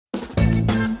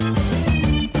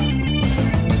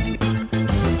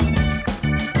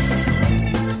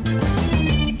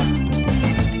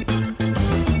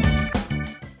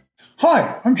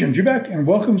Hi, I'm Jim Jubeck, and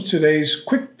welcome to today's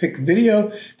quick pick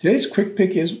video. Today's quick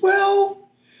pick is,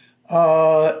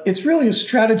 it's really a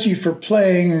strategy for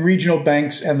playing regional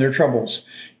banks and their troubles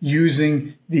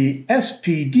using the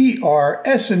SPDR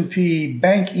S&P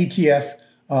Bank ETF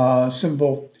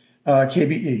symbol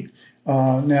KBE.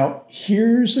 Now,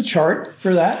 here's the chart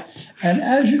for that. And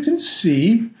as you can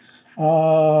see,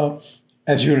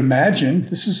 as you would imagine,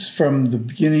 this is from the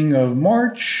beginning of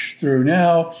March through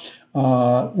now.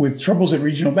 With troubles at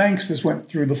regional banks, this went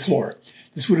through the floor.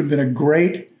 This would have been a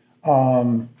great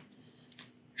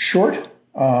short.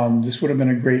 This would have been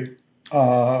a great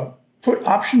put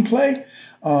option play.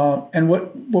 And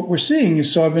what we're seeing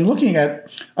is, so I've been looking at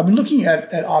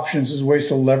options as ways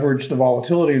to leverage the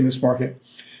volatility in this market.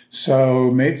 So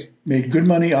made good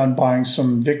money on buying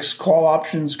some VIX call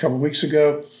options a couple of weeks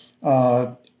ago.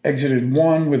 Exited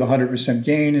one with 100%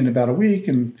 gain in about a week,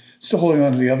 and still holding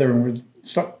on to the other, and we're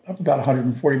up about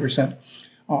 140%.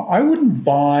 I wouldn't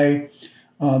buy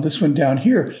this one down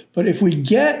here, but if we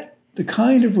get the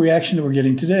kind of reaction that we're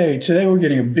getting today we're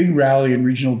getting a big rally in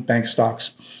regional bank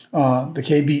stocks. The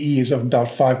KBE is up about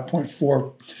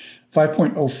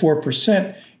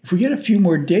 5.04%. If we get a few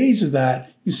more days of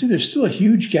that, you see there's still a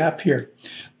huge gap here.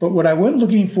 But what I went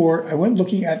looking for, I went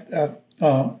looking at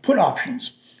put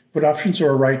options. Put options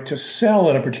are a right to sell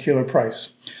at a particular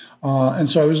price. And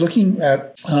so I was looking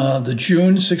at the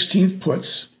June 16th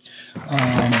puts,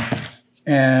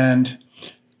 and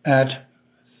at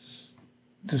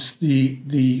this,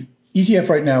 the ETF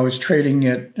right now is trading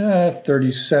at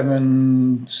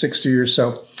 37.60 or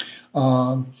so.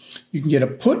 You can get a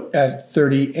put at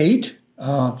 38.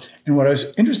 And what I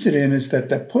was interested in is that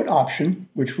the put option,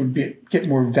 which would get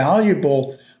more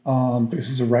valuable because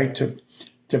it's a right to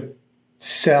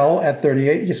sell at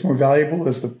 38, it gets more valuable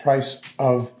as the price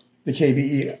of the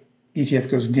KBE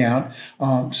ETF goes down.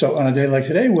 So on a day like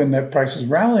today, when that price is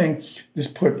rallying, this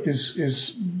put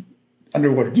is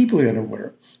underwater, deeply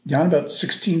underwater, down about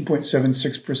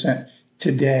 16.76%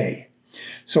 today.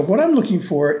 So what I'm looking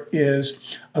for is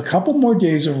a couple more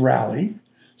days of rally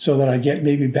so that I get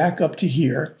maybe back up to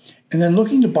here, and then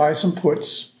looking to buy some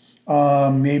puts,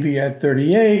 maybe at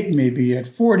 38, maybe at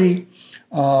 40.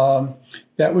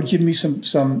 That would give me some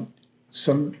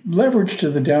leverage to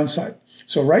the downside.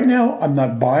 So right now, I'm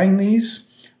not buying these.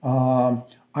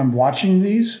 I'm watching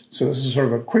these. So this is sort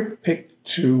of a quick pick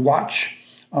to watch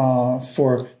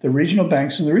for the regional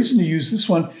banks. And the reason to use this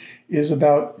one is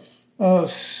about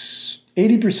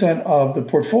 80% of the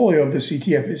portfolio of this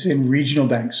ETF is in regional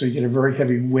banks. So you get a very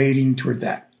heavy weighting toward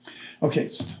that. Okay,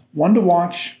 so one to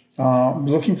watch. I'm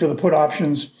looking for the put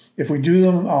options. If we do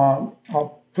them, I'll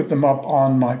put them up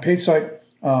on my paid site,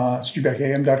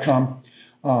 jubeckam.com,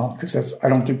 because I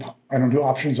don't do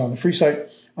options on the free site.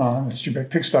 That's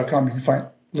jubeckpicks.com. You can find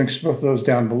links to both of those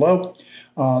down below.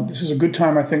 This is a good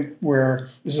time, I think, where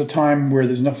this is a time where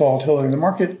there's enough volatility in the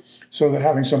market so that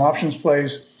having some options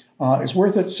plays is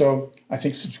worth it. So I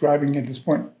think subscribing at this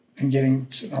point and getting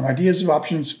some ideas of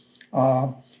options.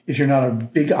 If you're not a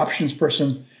big options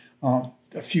person, a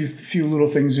few little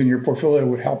things in your portfolio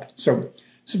would help. So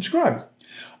subscribe.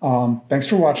 Thanks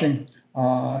for watching,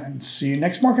 and see you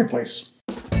next marketplace.